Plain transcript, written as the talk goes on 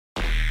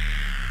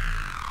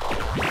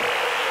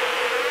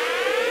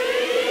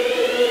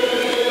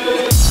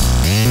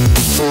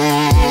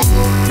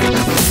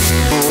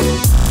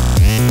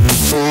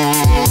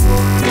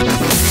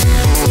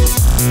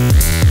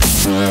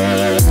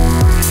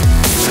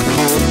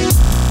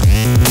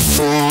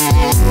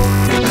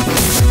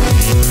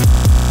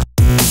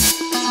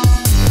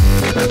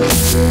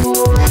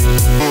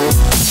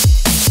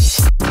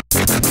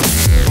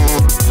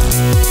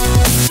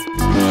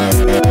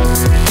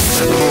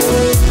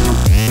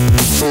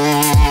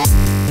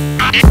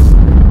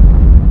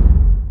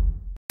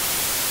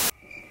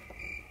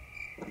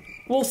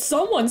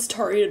someone's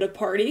targeted a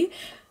party.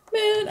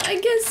 Man, I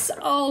guess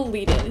I'll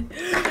lead in.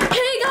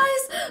 Hey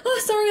guys!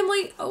 Oh, sorry I'm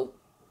late. Oh,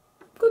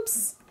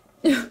 whoops.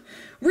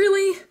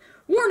 Really?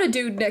 Warn a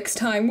dude next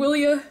time, will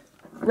ya?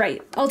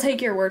 Right, I'll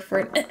take your word for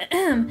it.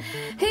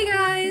 Hey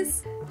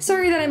guys!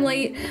 Sorry that I'm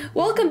late.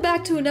 Welcome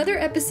back to another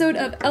episode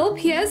of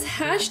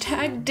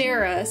LPS #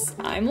 Dare Us.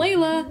 I'm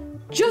Layla,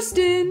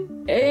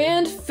 Justin,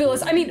 and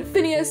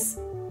Phineas.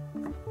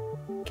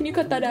 Can you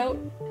cut that out?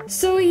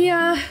 So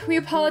yeah, we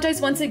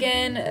apologize once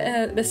again.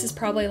 This is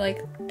probably like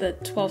the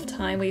 12th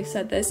time we've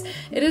said this.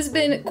 It has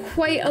been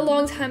quite a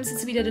long time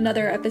since we did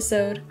another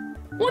episode.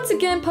 Once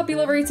again, Puppy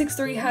Lover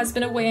 863 has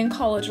been away in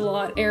college a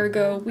lot,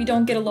 ergo, we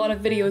don't get a lot of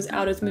videos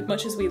out as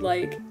much as we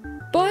like.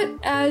 But,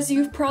 as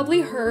you've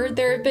probably heard,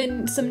 there have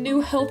been some new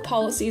health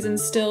policies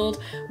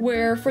instilled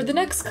where for the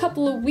next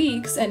couple of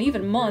weeks, and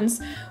even months,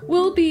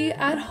 we'll be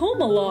at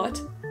home a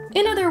lot.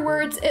 In other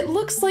words, it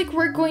looks like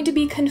we're going to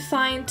be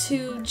confined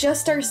to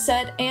just our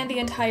set and the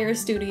entire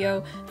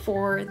studio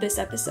for this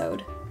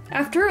episode.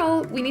 After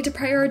all, we need to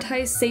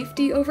prioritize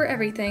safety over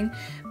everything,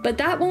 but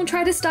that won't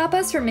try to stop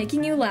us from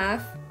making you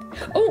laugh.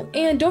 Oh,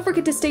 and don't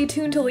forget to stay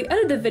tuned till the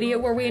end of the video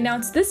where we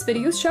announce this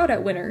video's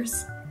shoutout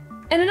winners.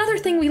 And another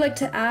thing we like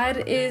to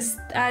add is,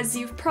 as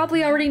you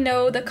probably already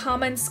know, the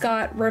comments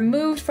got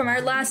removed from our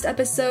last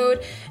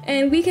episode,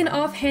 and we can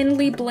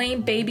offhandedly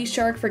blame Baby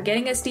Shark for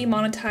getting us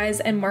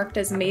demonetized and marked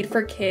as made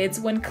for kids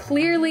when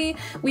clearly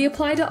we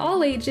apply to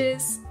all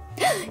ages.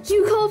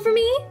 You called for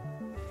me?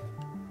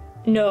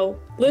 No.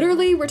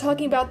 Literally, we're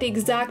talking about the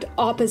exact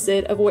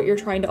opposite of what you're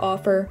trying to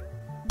offer.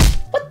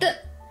 What the?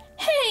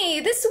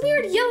 Hey, this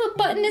weird yellow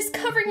button is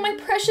covering my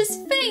precious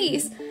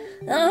face!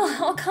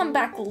 Ugh, I'll come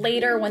back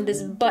later when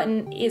this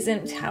button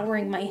isn't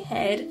towering my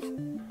head.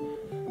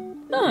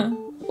 Huh,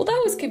 well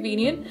that was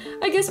convenient.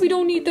 I guess we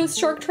don't need those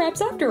shark traps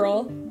after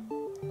all.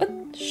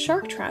 What?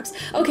 Shark traps?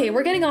 Okay,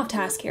 we're getting off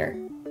task here.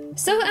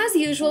 So as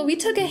usual, we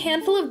took a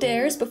handful of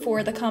dares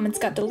before the comments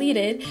got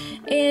deleted,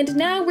 and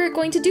now we're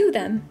going to do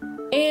them.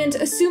 And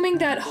assuming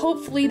that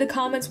hopefully the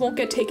comments won't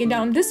get taken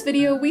down in this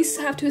video, we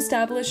have to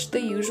establish the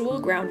usual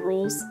ground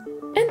rules.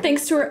 And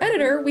thanks to our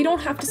editor, we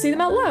don't have to say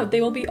them out loud.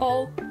 They will be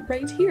all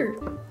right here.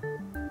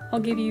 I'll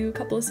give you a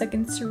couple of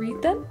seconds to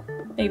read them.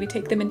 Maybe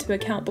take them into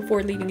account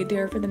before leaving a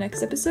dare for the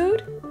next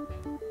episode.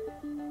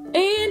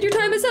 And your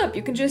time is up.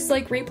 You can just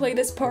replay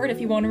this part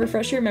if you want to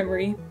refresh your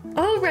memory.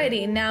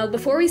 Alrighty, now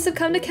before we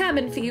succumb to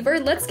cabin fever,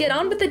 let's get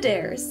on with the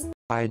dares.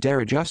 I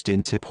dare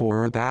Justin to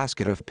pour a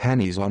basket of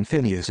pennies on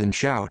Phineas and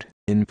shout,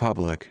 in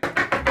public.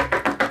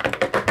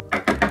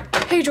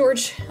 Hey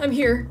George, I'm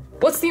here.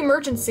 What's the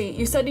emergency?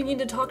 You said you need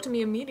to talk to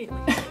me immediately.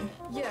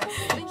 Yes,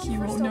 thank you. You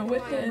won't know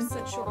it then.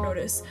 Such short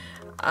notice.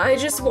 I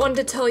just wanted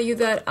to tell you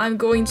that I'm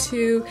going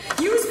to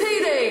use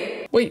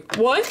payday! Wait,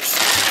 what?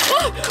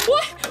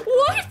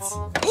 What?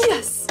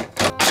 Yes!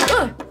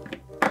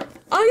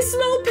 I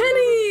smell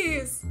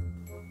pennies!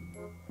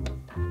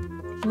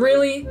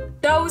 Really?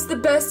 That was the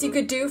best you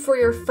could do for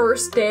your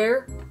first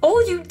dare?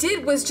 All you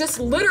did was just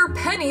litter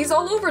pennies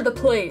all over the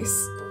place.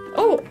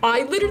 Oh,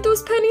 I littered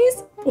those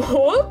pennies?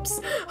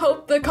 Whoops!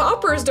 Hope the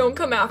coppers don't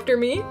come after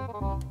me.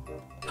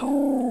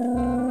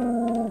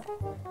 You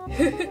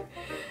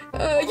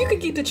can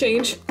keep the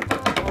change.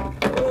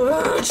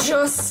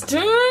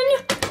 Justin!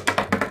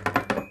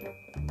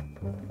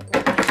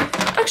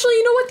 Actually,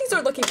 you know what? These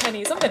are lucky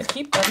pennies. I'm gonna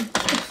keep them.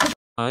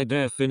 I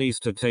dare Phineas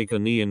to take a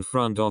knee in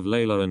front of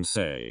Layla and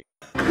say,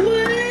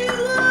 Layla!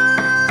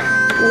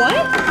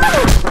 What?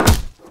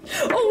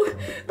 Oh,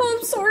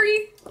 I'm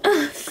sorry.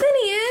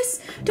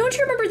 Phineas, don't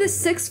you remember the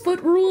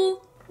 6-foot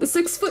rule? The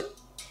 6-foot...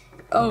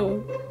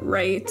 Oh,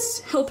 right.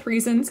 Health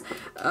reasons.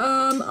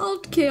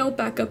 Okay, I'll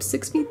back up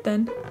 6 feet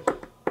then.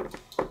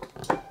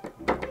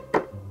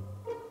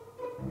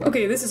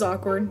 Okay, this is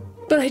awkward.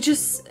 But I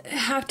just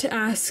have to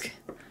ask.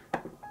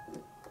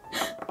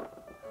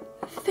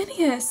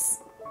 Phineas,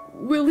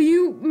 will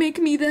you make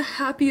me the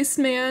happiest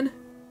man?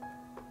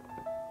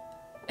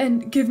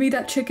 And give me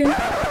that chicken?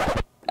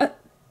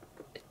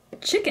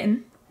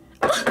 Chicken?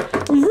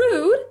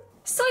 Rude!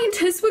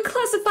 Scientists would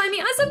classify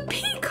me as a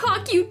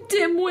peacock, you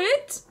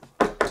dimwit!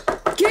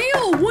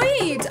 Gail,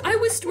 wait! I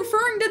was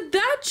referring to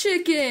that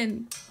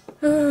chicken!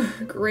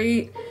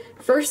 Great.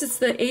 First it's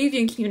the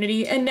avian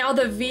community, and now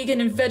the vegan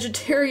and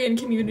vegetarian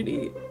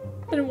community.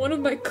 And one of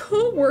my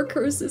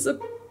co-workers is a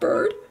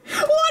bird.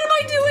 What am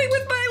I doing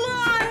with my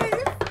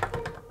life?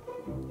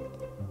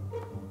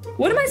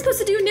 What am I supposed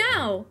to do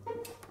now?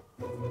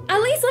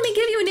 At least let me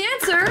give you an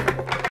answer!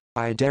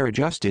 I dare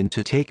Justin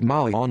to take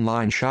Molly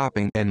online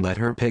shopping and let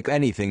her pick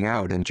anything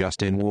out and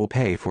Justin will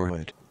pay for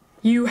it.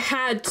 You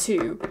had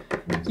to.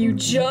 You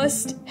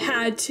just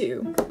had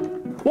to.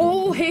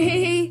 Whoa,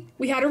 hey.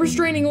 We had a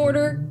restraining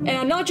order, and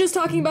I'm not just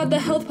talking about the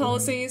health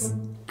policies.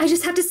 I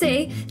just have to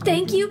say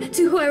thank you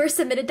to whoever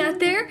submitted that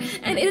there,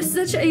 and it is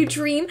such a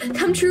dream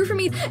come true for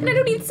me, and I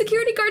don't need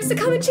security guards to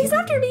come and chase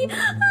after me.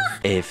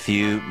 A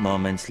few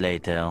moments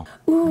later.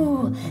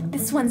 Ooh,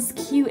 this one's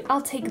cute.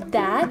 I'll take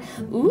that.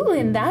 Ooh,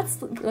 and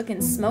that's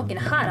looking smoking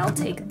hot. I'll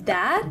take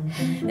that.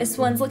 This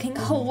one's looking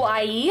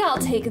Hawaii. I'll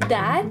take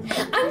that.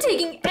 I'm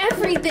taking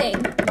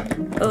everything.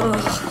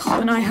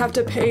 Ugh, and I have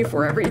to pay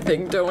for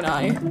everything, don't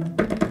I?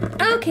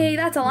 Okay,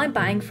 that's all I'm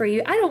buying for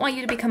you. I don't want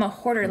you to become a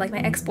hoarder like my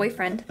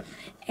ex-boyfriend.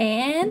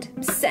 And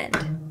send.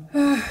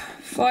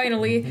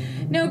 Finally.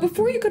 Now,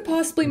 before you could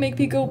possibly make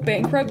me go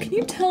bankrupt, can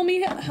you tell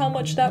me how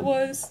much that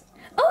was?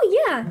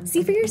 Oh yeah,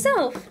 see for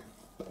yourself.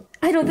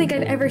 I don't think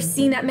I've ever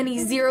seen that many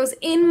zeros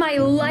in my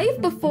life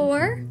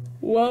before.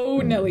 Whoa,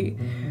 Nelly.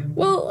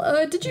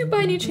 Well, did you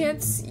by any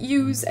chance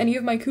use any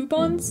of my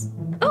coupons?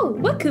 Oh,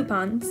 what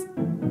coupons?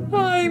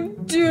 I'm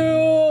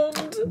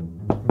doomed.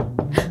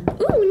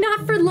 Ooh,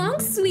 not for long,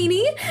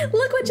 sweetie.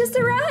 Look what just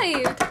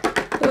arrived.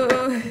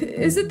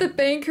 Is it the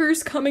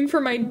bankers coming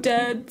for my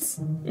debts?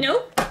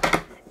 Nope.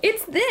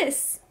 It's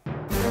this.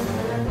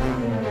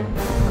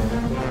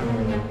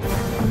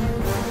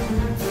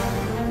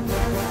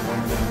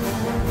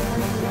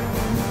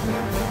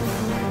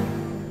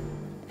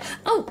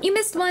 Oh, you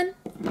missed one.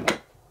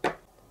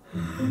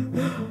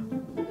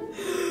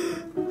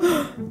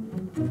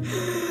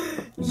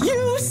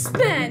 You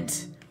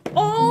spent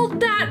all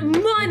that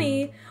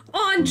money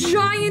on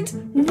giant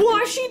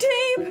washi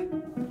tape?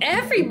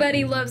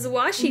 Everybody loves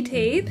washi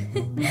tape.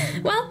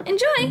 Well,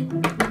 enjoy.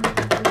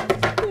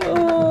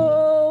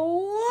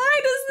 Oh,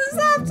 why does this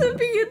have to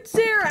be a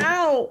tear?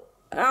 Ow.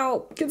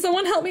 Ow. Can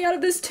someone help me out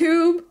of this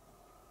tube?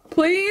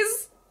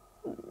 Please?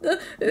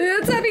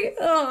 It's heavy.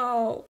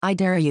 Oh. I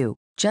dare you,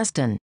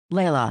 Justin,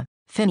 Layla,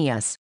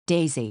 Phineas,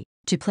 Daisy,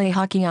 to play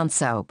hockey on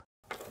soap.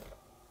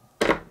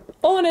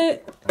 On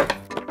it.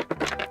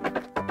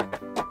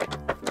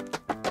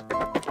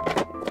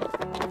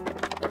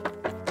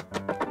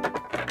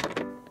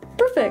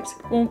 Perfect.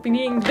 Won't be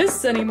needing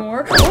this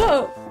anymore.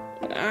 Whoa.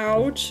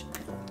 Ouch.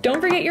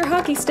 Don't forget your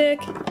hockey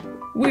stick.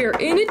 We're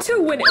in it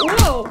to win it.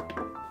 Whoa.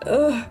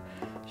 Ugh.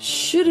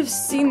 Should have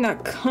seen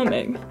that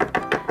coming.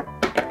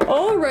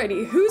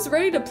 Alrighty, who's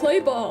ready to play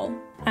ball?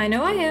 I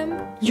know I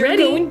am. You're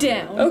Ready? going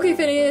down. Okay,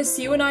 Phineas,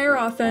 you and I are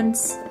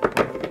offense.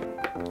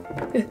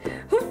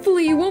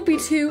 Hopefully you won't be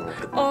too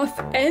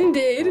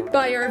off-ended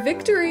by our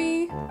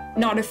victory.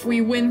 Not if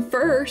we win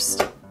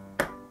first.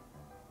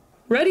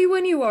 Ready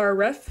when you are,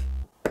 ref.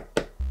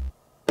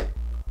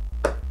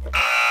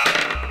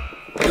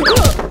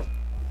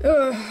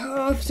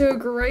 Off to a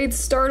great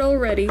start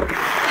already.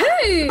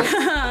 Hey!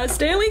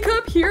 Stanley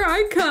Cup, here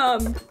I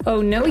come.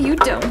 Oh, no, you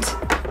don't.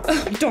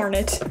 Oh, darn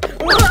it.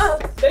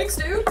 Thanks,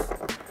 dude.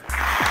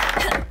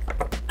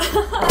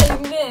 I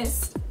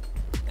missed.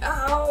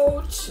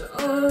 Ouch.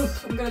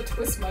 I'm gonna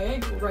twist my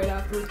ankle right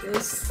after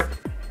this.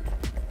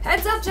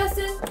 Heads up,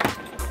 Justin.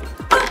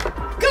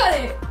 Got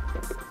it!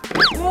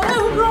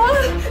 Whoa,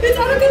 it's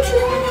out of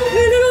control!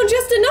 No,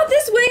 Justin, not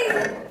this way!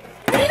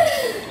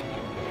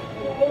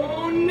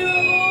 Oh no!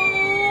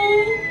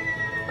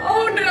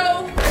 Oh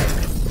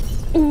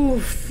no!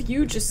 Oof,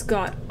 you just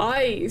got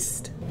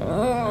iced.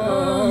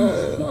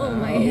 Oh,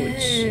 my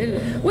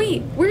head.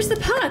 Wait, where's the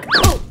puck?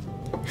 Oh,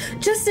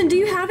 Justin, do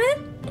you have it?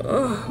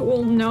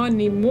 Well, not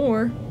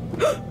anymore.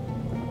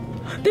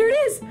 There it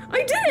is!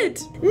 I did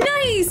it!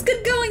 Nice!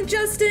 Good going,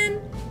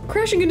 Justin!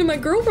 Crashing into my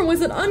girlfriend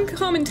was an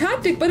uncommon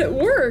tactic, but it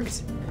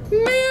worked.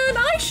 Man,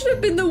 I should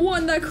have been the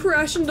one that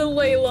crashed into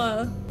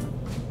Layla.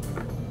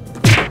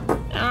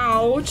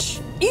 Ouch.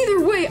 Either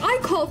way, I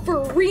call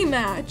for a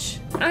rematch.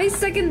 I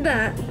second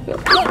that.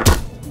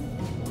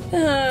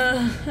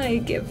 I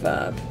give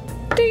up.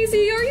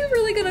 Daisy, are you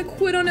really gonna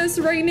quit on us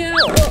right now?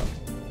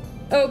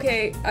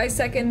 Okay, I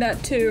second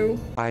that too.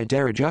 I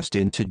dare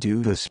Justin to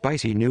do the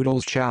spicy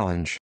noodles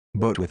challenge,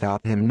 but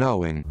without him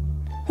knowing.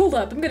 Hold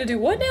up, I'm gonna do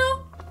what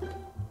now?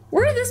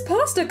 Where did this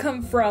pasta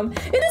come from?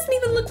 It doesn't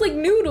even look like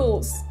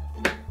noodles.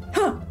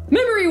 Huh,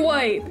 memory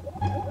wipe.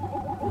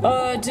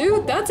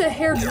 Dude, that's a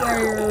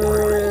hairdryer.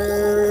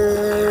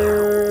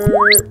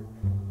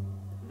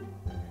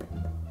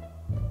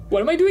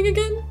 What am I doing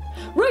again?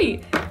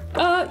 Right,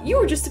 you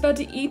were just about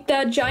to eat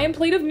that giant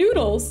plate of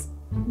noodles.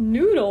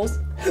 Noodles?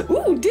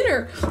 Ooh,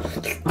 dinner!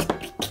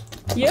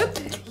 Yep,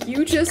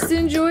 you just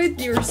enjoyed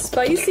your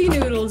spicy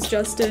noodles,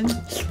 Justin.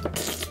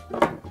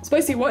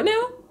 Spicy what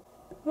now?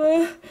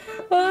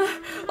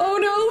 Oh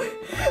no!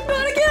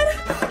 Not again!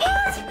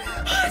 Hot!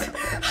 Hot!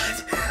 Hot!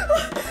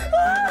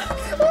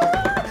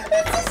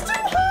 It's just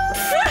too hot!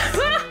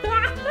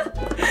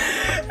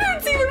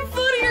 It's even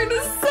funnier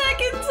the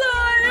second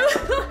time!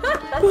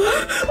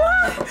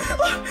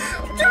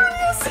 Darn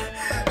this!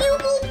 You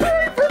will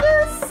pay for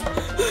this!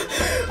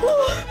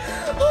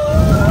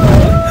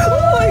 Oh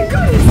my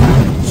goodness!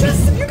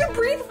 Justin, you can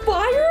breathe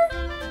fire?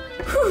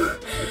 Whew.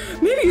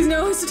 Maybe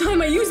now is the time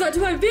I use that to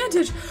my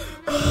advantage.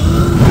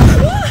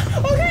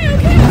 Okay,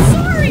 I'm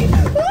sorry!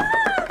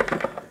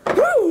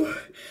 Whew,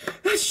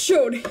 that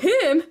showed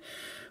him.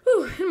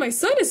 Ooh, and my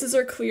sinuses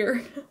are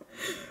clear.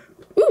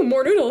 Ooh,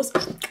 more noodles.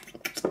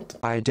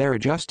 I dare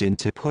Justin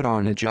to put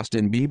on a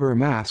Justin Bieber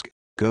mask,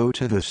 go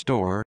to the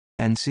store,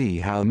 and see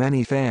how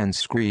many fans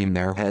scream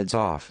their heads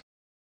off.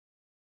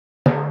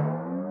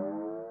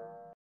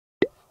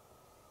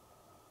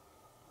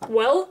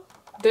 Well,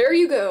 there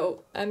you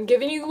go. I'm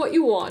giving you what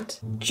you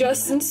want.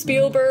 Justin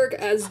Spielberg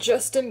as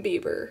Justin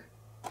Bieber.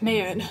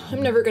 Man,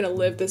 I'm never gonna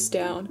live this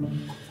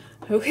down.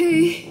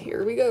 Okay,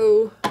 here we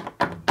go.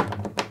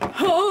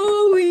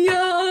 Oh,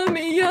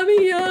 yummy,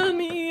 yummy,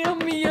 yummy,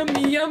 yummy,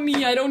 yummy,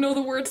 yummy. I don't know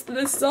the words to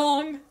this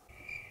song.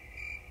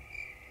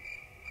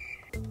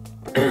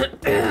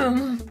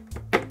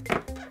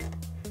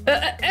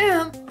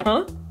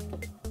 Huh?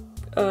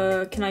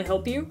 Can I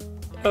help you?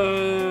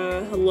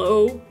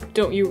 Hello?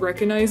 Don't you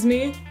recognize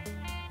me?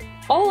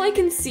 All I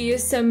can see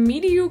is some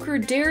mediocre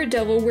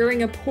daredevil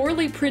wearing a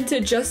poorly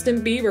printed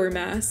Justin Bieber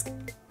mask.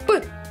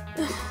 But,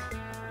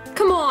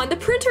 come on, the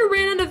printer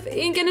ran out of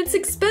ink and it's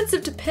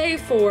expensive to pay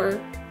for.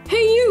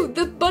 Hey you,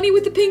 the bunny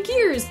with the pink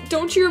ears,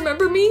 don't you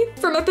remember me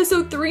from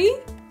episode 3?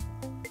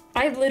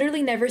 I've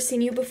literally never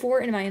seen you before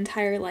in my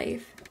entire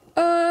life.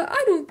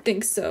 I don't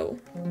think so.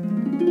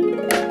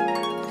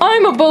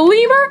 I'm a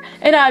believer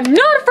and I'm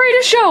not afraid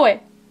to show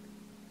it.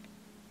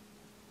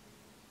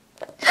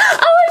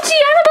 OMG,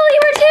 I'm a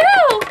believer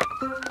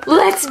too!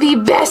 Let's be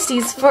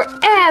besties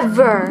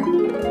forever!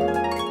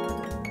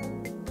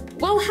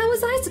 Well, how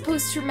was I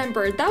supposed to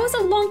remember? That was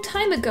a long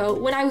time ago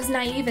when I was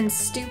naive and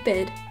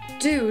stupid.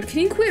 Dude, can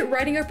you quit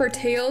writing up our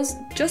tales?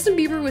 Justin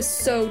Bieber was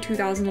so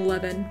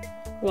 2011.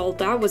 Well,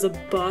 that was a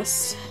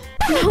bust.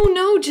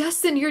 No,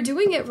 Justin, you're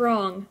doing it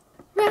wrong.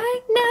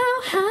 Right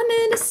now, I'm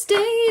in a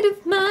state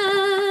of mind.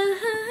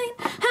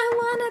 I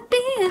wanna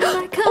be in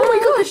my comfort. Oh my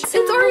gosh,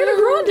 it's Ariana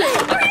Grande!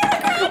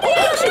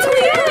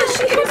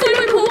 She played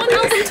my whole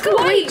album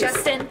twice! Wait,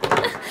 Justin.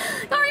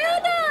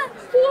 Ariana!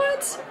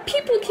 What?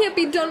 People can't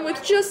be done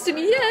with Justin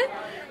yet.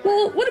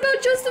 Well, what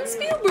about Justin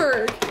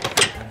Spielberg?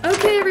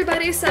 Okay,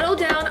 everybody, settle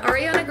down.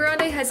 Ariana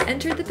Grande has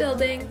entered the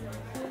building.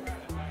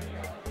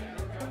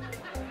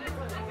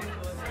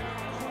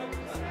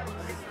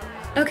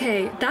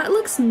 Okay, that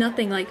looks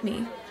nothing like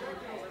me.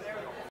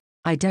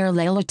 I dare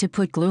Layla to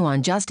put glue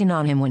on Justin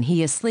on him when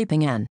he is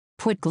sleeping and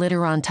put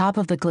glitter on top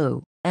of the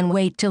glue and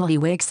wait till he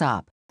wakes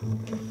up.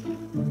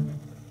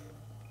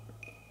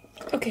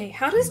 Okay,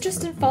 how does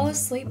Justin fall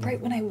asleep right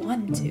when I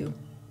want him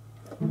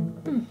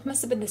to?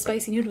 Must have been the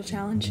spicy noodle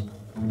challenge.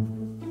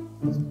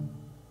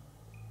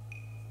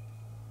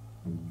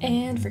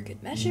 And for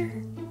good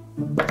measure,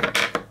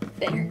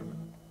 there.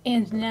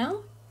 And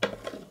now,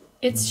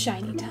 it's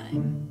shiny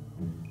time.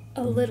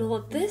 A little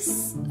of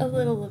this, a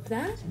little of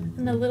that,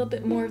 and a little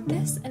bit more of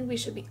this, and we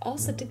should be all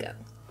set to go.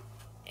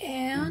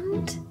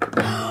 And...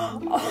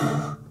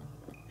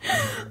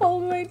 Oh,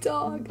 my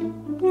dog.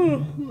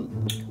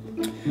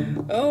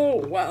 Oh,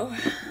 wow.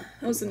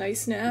 That was a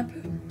nice nap.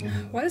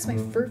 Why does my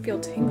fur feel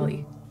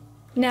tingly?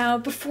 Now,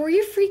 before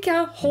you freak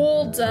out,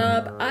 hold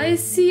up. I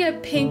see a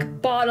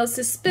pink bottle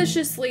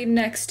suspiciously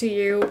next to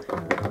you.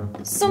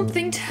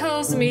 Something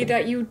tells me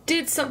that you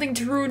did something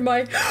to ruin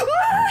my...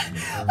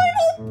 I'm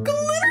all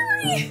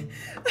glittery!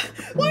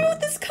 Why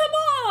won't this come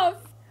off?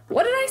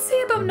 What did I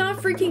say about not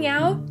freaking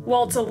out?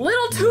 Well, it's a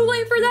little too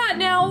late for that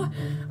now.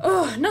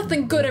 Ugh,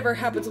 nothing good ever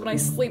happens when I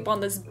sleep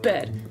on this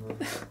bed.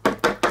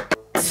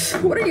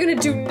 What are you gonna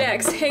do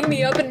next? Hang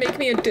me up and make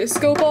me a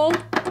disco ball?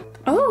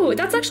 Oh,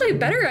 that's actually a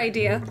better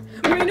idea.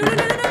 Wait, no,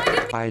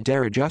 I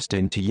dare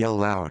Justin to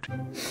yell out.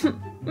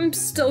 I'm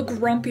still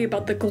grumpy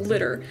about the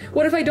glitter.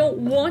 What if I don't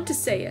want to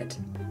say it?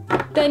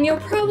 Then you'll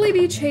probably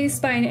be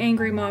chased by an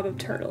angry mob of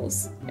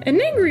turtles. An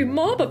angry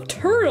mob of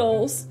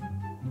turtles?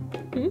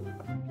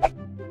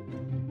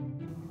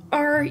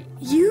 Are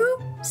you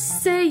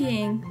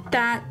saying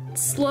that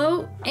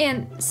slow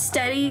and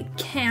steady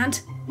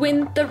can't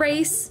win the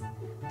race?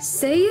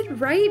 Say it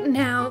right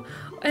now,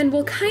 and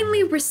we'll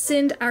kindly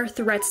rescind our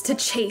threats to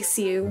chase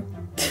you.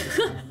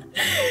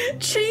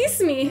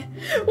 Chase me?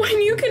 When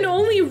you can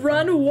only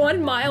run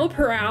 1 mile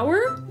per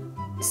hour?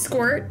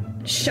 Squirt,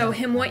 show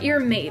him what you're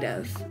made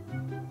of.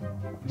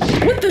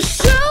 What, the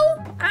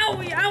shell?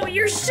 Owie, owie,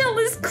 your shell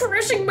is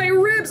crushing my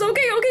ribs.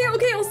 Okay,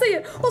 I'll say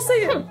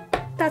it.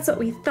 That's what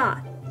we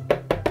thought.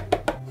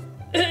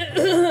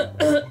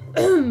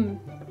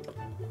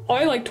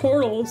 I like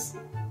turtles.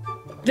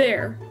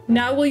 There,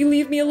 now will you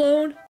leave me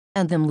alone?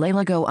 And then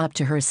Layla go up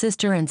to her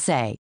sister and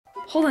say,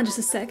 Hold on just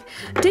a sec.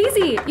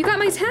 Daisy, you got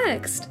my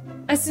text.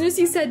 As soon as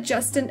you said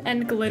Justin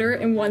and glitter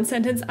in one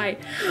sentence,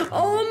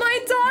 Oh, my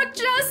dog,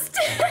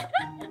 Justin!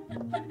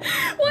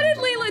 What did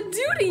Layla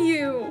do to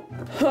you?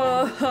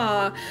 Ha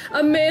ha.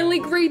 A manly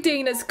Great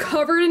Dane is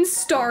covered in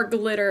star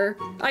glitter.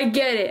 I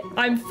get it.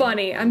 I'm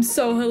funny. I'm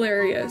so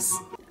hilarious.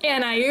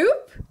 And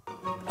oop?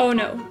 Oh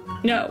no.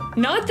 No,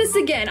 not this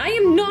again. I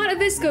am not a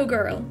Visco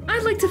girl.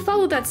 I'd like to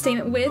follow that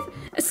statement with...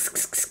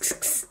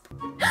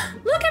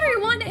 Look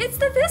everyone, it's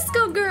the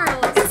Visco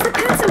girls! It's the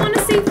pets who want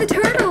to save the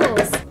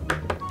turtles!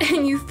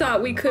 And you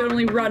thought we could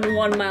only run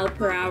 1 mile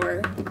per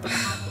hour.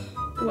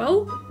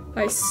 Well,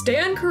 I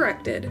stand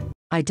corrected.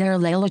 I dare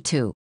Layla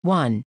to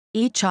 1.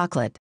 Eat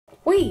chocolate.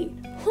 Wait,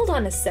 hold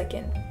on a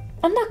second.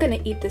 I'm not gonna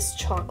eat this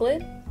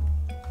chocolate.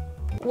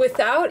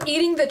 Without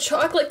eating the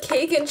chocolate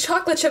cake and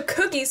chocolate chip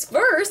cookies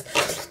first.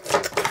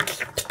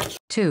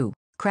 2.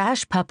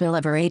 Crash Puppy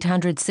Lover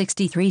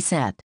 863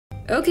 set.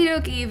 Okie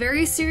dokie,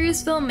 very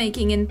serious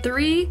filmmaking in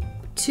 3,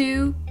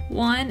 2,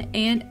 1,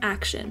 and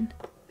action.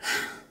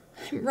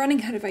 I'm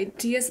running out of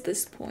ideas at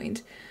this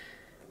point.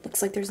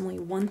 Looks like there's only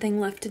one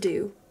thing left to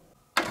do.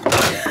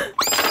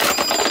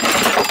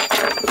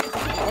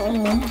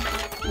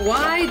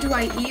 Why do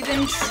I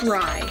even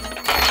try?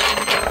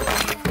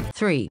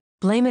 3.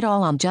 Blame it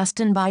all on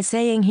Justin by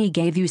saying he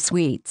gave you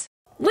sweets.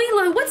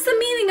 Layla, what's the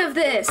meaning of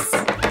this?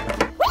 What are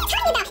you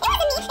talking about? It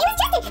wasn't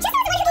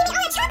me. It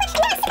was Justin.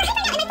 Justin was the one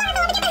who gave me all that chocolate. And now I'm super hungry and my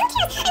mom won't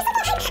let me get my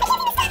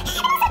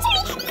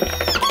who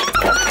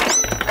cares?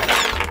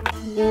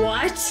 I'm so sorry.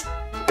 What?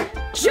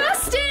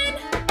 Justin!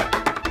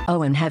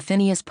 Oh, and have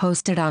Phineas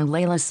posted on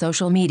Layla's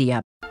social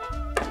media.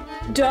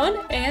 Done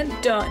and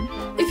done.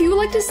 If you would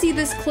like to see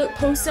this clip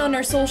posted on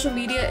our social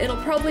media, it'll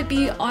probably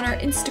be on our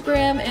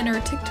Instagram and our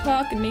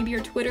TikTok and maybe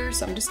our Twitter,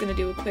 so I'm just gonna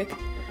do a quick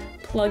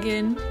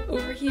plug-in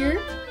over here.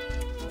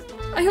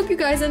 I hope you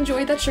guys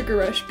enjoyed that sugar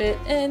rush bit,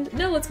 and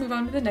now let's move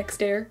on to the next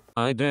dare.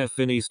 I dare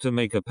Phineas to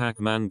make a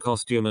Pac-Man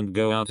costume and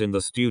go out in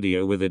the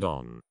studio with it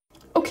on.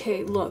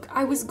 Okay, look,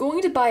 I was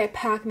going to buy a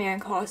Pac-Man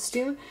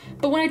costume,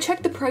 but when I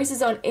checked the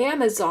prices on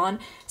Amazon,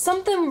 some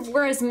of them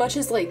were as much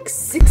as like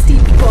 60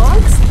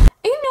 bucks.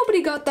 Ain't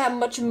nobody got that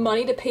much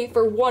money to pay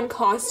for one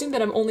costume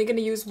that I'm only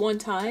gonna use one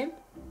time.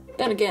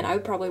 Then again, I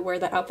would probably wear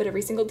that outfit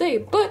every single day,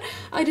 but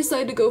I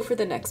decided to go for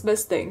the next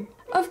best thing.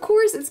 Of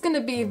course, it's gonna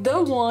be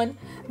the one,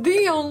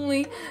 the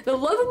only, the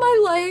love of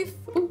my life,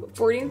 ooh,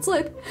 Freudian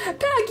slip,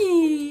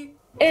 Peggy!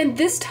 And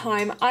this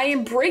time, I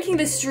am breaking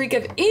the streak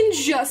of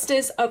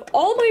injustice of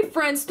all my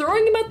friends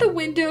throwing him out the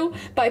window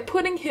by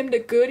putting him to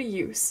good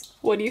use.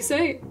 What do you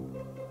say?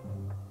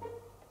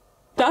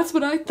 That's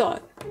what I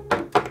thought.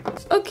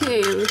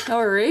 Okay,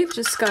 alright,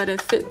 just gotta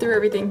fit through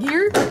everything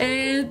here,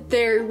 and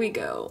there we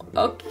go.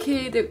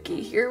 Okay,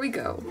 dokie, here we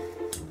go.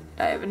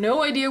 I have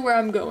no idea where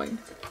I'm going.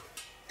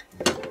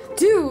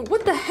 Dude,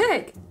 what the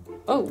heck?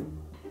 Oh.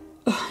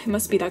 Ugh, it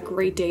must be that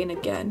great day and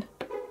again.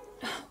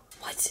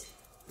 What?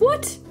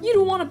 What? You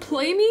don't want to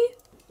play me?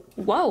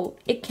 Whoa,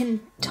 it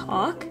can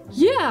talk?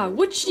 Yeah,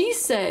 what she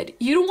said.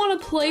 You don't want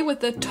to play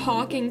with the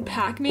talking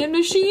Pac-Man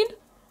machine?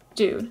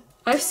 Dude,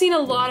 I've seen a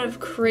lot of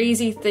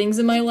crazy things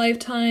in my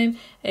lifetime,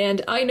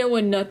 and I know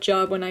a nut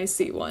job when I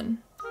see one.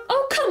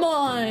 Oh, come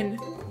on!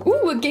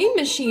 Ooh, a game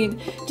machine.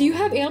 Do you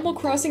have Animal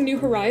Crossing New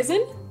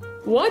Horizon?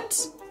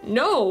 What?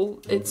 No,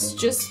 it's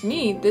just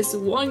me, this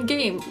one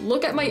game.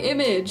 Look at my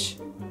image.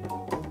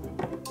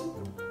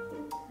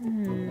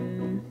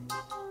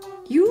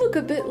 You look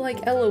a bit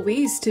like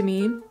Eloise to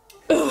me.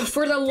 Ugh,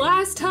 for the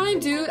last time,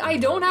 dude, I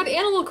don't have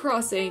Animal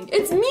Crossing.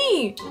 It's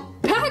me,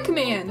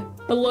 Pac-Man.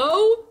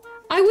 Hello?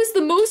 I was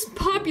the most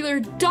popular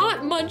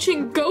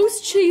dot-munching,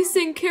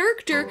 ghost-chasing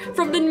character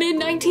from the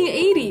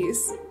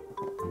mid-1980s.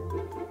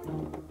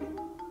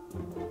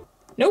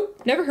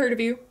 Nope, never heard of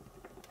you.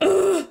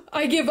 Ugh,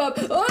 I give up.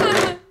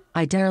 Ah!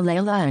 I dare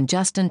Layla and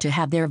Justin to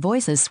have their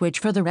voices switch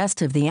for the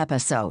rest of the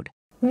episode.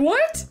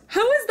 What?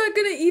 How is that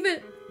gonna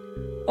even...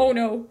 Oh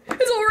no,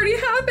 it's already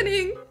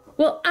happening!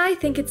 Well, I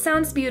think it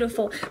sounds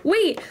beautiful.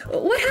 Wait,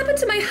 what happened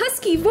to my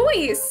husky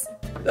voice?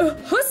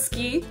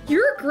 Husky?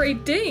 You're a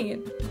Great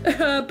Dane.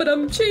 But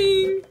I'm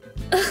ching.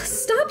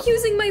 Stop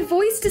using my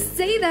voice to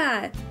say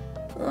that.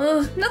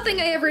 Nothing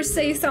I ever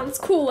say sounds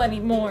cool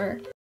anymore.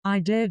 I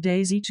dare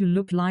Daisy to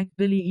look like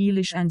Billie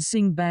Eilish and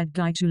sing Bad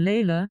Guy to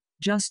Layla,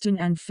 Justin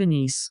and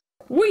Phineas.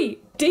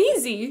 Wait,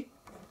 Daisy?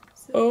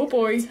 Oh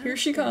boy, here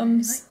she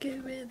comes. Like a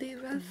really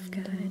rough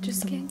guy,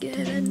 just can't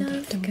get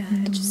enough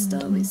guy, just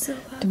always so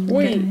hot.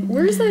 Wait,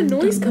 where's that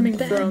noise coming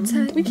from?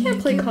 We can't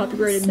play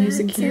copyrighted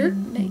music here.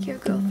 Make your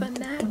girlfriend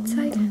that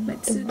tight,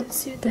 might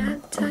seduce you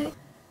that tight.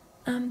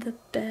 I'm the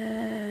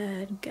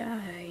bad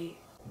guy.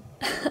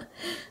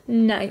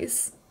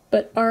 Nice.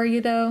 But are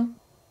you though?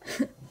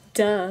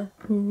 Duh.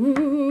 Ooh.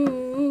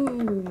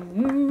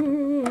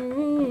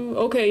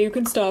 Okay, you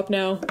can stop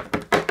now.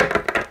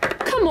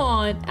 Come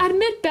on,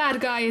 admit bad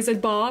guy is a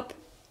bop.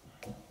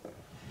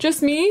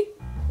 Just me?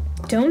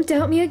 Don't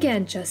doubt me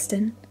again,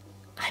 Justin.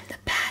 I'm the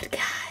bad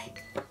guy.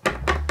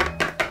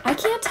 I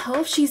can't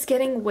tell if she's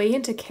getting way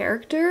into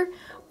character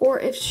or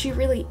if she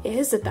really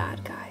is a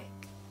bad guy.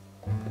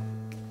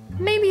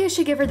 Maybe I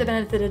should give her the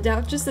benefit of the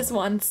doubt just this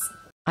once.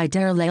 I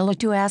dare Layla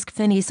to ask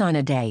Phineas on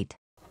a date.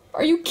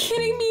 Are you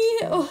kidding me?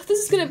 Oh, this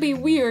is gonna be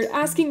weird,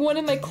 asking one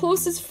of my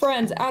closest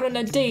friends out on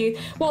a date,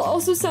 while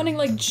also sounding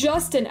like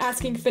Justin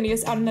asking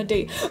Phineas out on a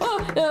date.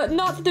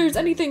 Not that there's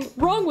anything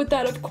wrong with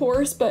that, of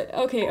course, but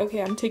okay,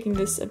 I'm taking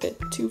this a bit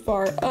too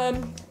far.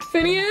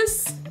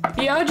 Phineas?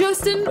 Yeah,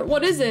 Justin?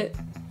 What is it?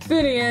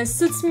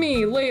 Phineas, it's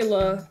me,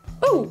 Layla.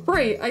 Oh,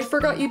 right, I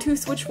forgot you two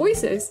switch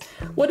voices.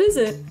 What is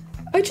it?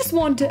 I just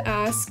wanted to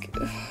ask,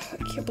 I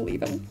can't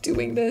believe I'm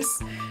doing this.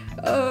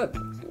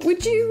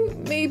 Would you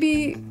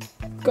maybe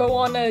go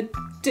on a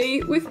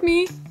date with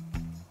me?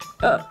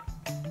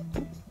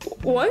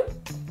 What?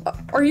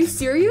 Are you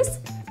serious?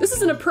 This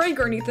isn't a prank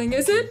or anything,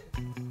 is it?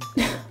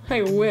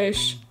 I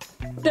wish.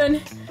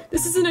 Then,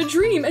 this isn't a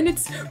dream and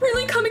it's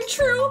really coming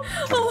true.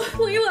 Oh,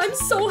 Layla, I'm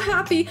so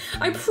happy.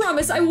 I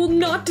promise I will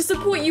not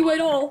disappoint you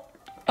at all.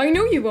 I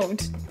know you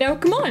won't. Now,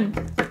 come on.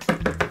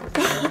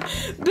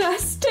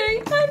 Best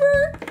day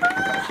ever.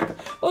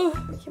 Oh,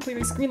 I can't believe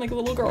I screamed like a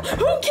little girl.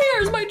 Who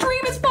cares? My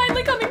dream is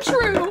finally coming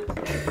true.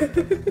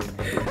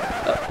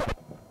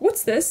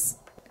 What's this?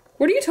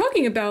 What are you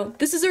talking about?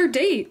 This is our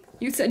date.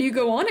 You said you'd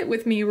go on it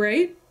with me,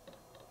 right?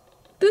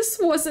 This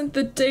wasn't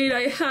the date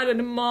I had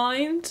in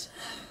mind.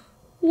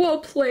 Well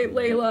played,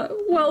 Layla.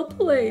 Well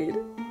played.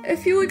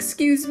 If you'll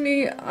excuse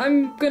me,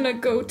 I'm gonna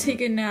go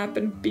take a nap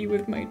and be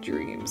with my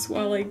dreams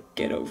while I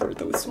get over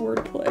those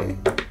wordplay.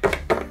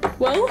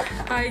 Well,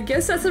 I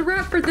guess that's a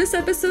wrap for this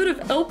episode of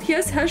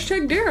LPS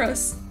 #Dare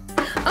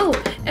Oh,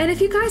 and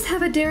if you guys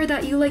have a dare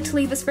that you'd like to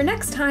leave us for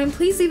next time,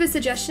 please leave a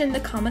suggestion in the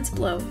comments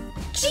below.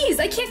 Jeez,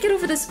 I can't get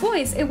over this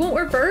voice. It won't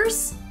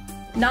reverse?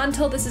 Not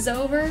until this is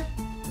over?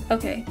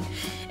 Okay.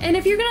 And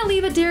if you're gonna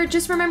leave a dare,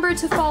 just remember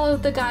to follow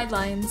the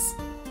guidelines.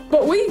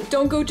 But wait,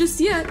 don't go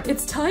just yet.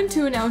 It's time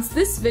to announce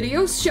this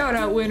video's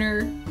shoutout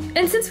winner.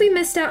 And since we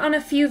missed out on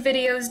a few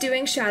videos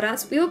doing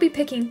shoutouts, we will be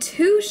picking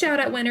 2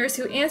 shoutout winners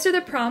who answer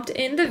the prompt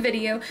in the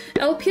video,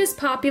 LPS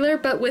Popular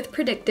but with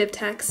predictive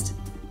text.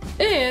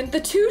 And the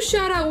 2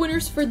 shoutout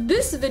winners for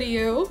this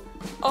video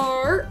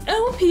are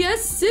LPS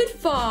Sid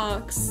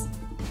Fox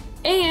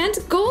and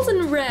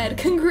Golden Red.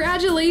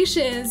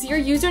 Congratulations! Your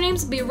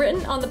usernames will be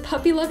written on the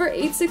Puppy Lover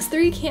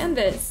 863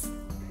 canvas.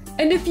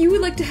 And if you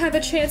would like to have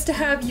a chance to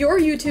have your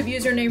YouTube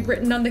username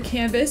written on the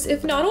canvas,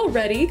 if not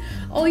already,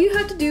 all you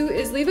have to do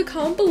is leave a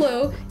comment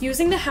below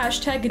using the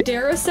hashtag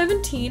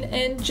Dara17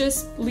 and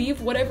just leave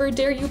whatever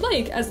dare you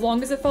like, as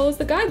long as it follows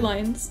the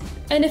guidelines.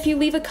 And if you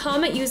leave a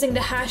comment using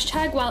the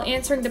hashtag while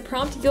answering the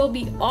prompt, you'll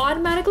be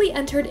automatically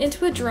entered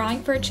into a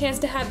drawing for a chance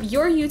to have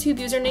your YouTube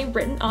username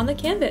written on the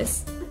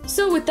canvas.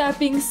 So with that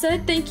being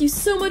said, thank you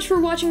so much for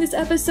watching this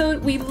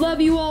episode. We love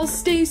you all,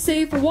 stay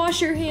safe,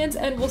 wash your hands,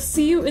 and we'll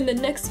see you in the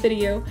next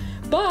video.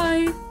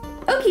 Bye!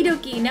 Okie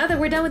dokie, now that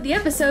we're done with the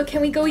episode,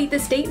 can we go eat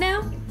this date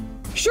now?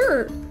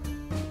 Sure,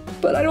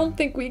 but I don't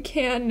think we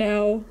can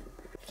now.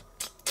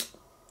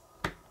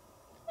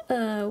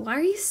 Why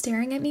are you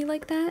staring at me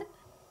like that?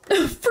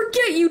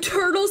 Forget you,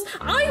 turtles!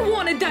 I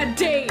wanted that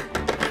date!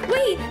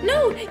 Wait,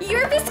 no!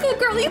 You're a physical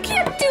girl! You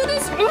can't do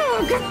this!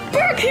 Ugh, get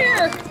back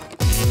here!